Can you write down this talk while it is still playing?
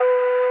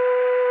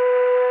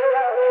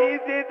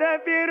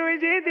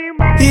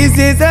E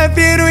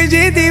sexta-feira um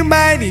dia tem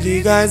baile,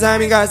 liga as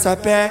amigas só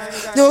pé.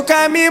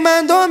 Nunca me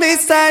mandou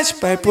mensagem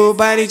pra ir pro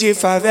baile de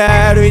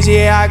favela. O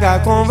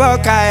GH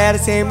convoca ela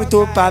sem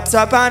muito papo,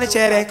 só pra no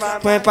xereque.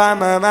 Põe pra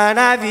mamar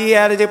na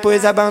viela,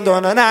 depois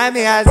abandona na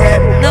minha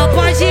zero. Não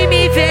pode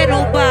me ver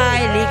no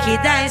baile que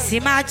dá em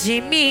cima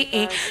de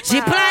mim.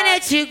 De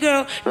Planet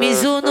Girl,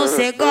 Mizuno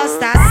cê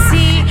gosta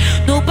assim.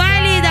 No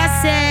baile da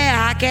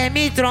serra quer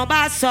me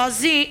trombar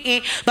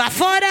sozinho.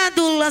 Bafora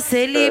do lance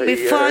ele me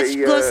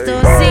fode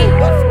gostosinho.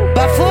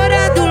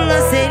 Bafora do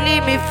lance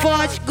ele me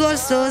fode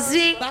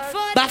gostosinho.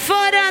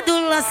 Bafora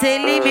do lance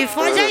ele me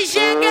fode. Aí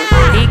chega,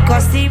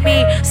 encosta em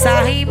mim,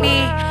 sarre em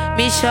mim,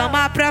 me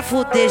chama pra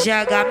fuder,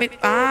 GH me...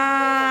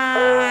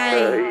 Ai,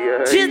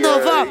 de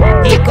novo, ó.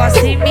 Encosta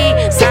em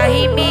mim,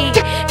 sarre em mim,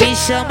 me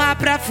chama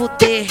pra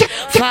fuder.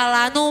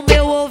 Fala no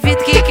meu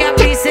ouvido que é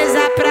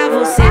princesa pra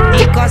você.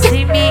 Encosta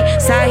em mim,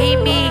 sarre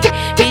em mim,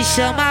 me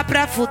chama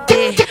pra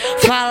fuder.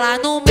 Fala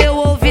no meu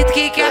ouvido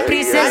que é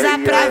princesa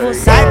pra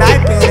você. Ai,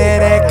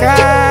 perereca,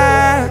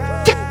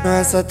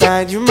 nossa,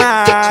 tá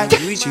demais.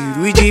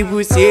 Tiro de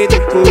buceta,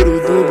 couro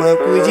do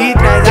banco de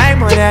trás. Ai,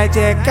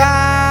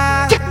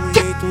 moleteca,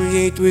 um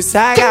jeito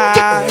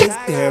sagaz.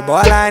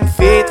 Rebola no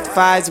feito,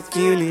 faz o que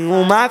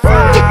nenhuma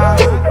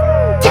faz.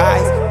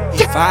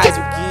 E faz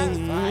o que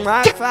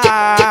nenhuma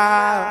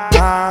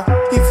faz.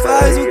 E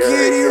faz o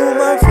que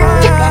nenhuma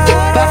faz.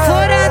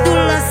 Bafora do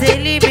lance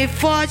ele me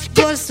fode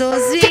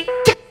gostosinho.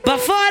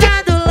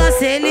 Bafora do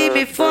lance ele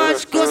me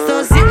fode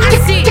gostosinho.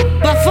 Assim,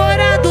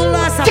 bafora do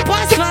lance,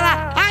 posso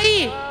falar?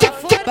 Aí,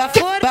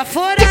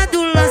 bafora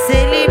do lance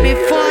ele me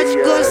fode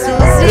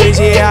gostosinho. O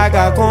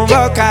GH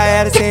convoca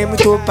ela sem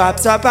muito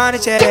papo, só pra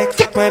no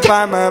xereque. Põe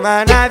pra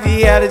mamar na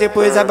viela,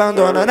 depois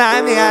abandona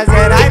na minha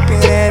zero. Ai,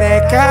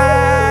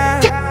 perereca,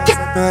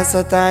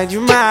 nossa, tá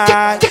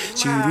demais.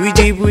 Tiro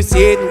de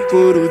buceta no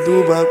couro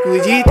do banco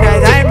de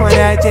trás. Ai,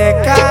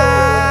 moleteca,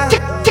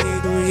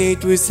 um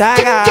jeito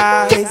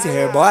sagaz.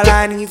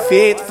 Rebola no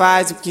enfeito,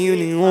 faz o que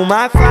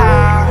nenhuma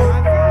faz.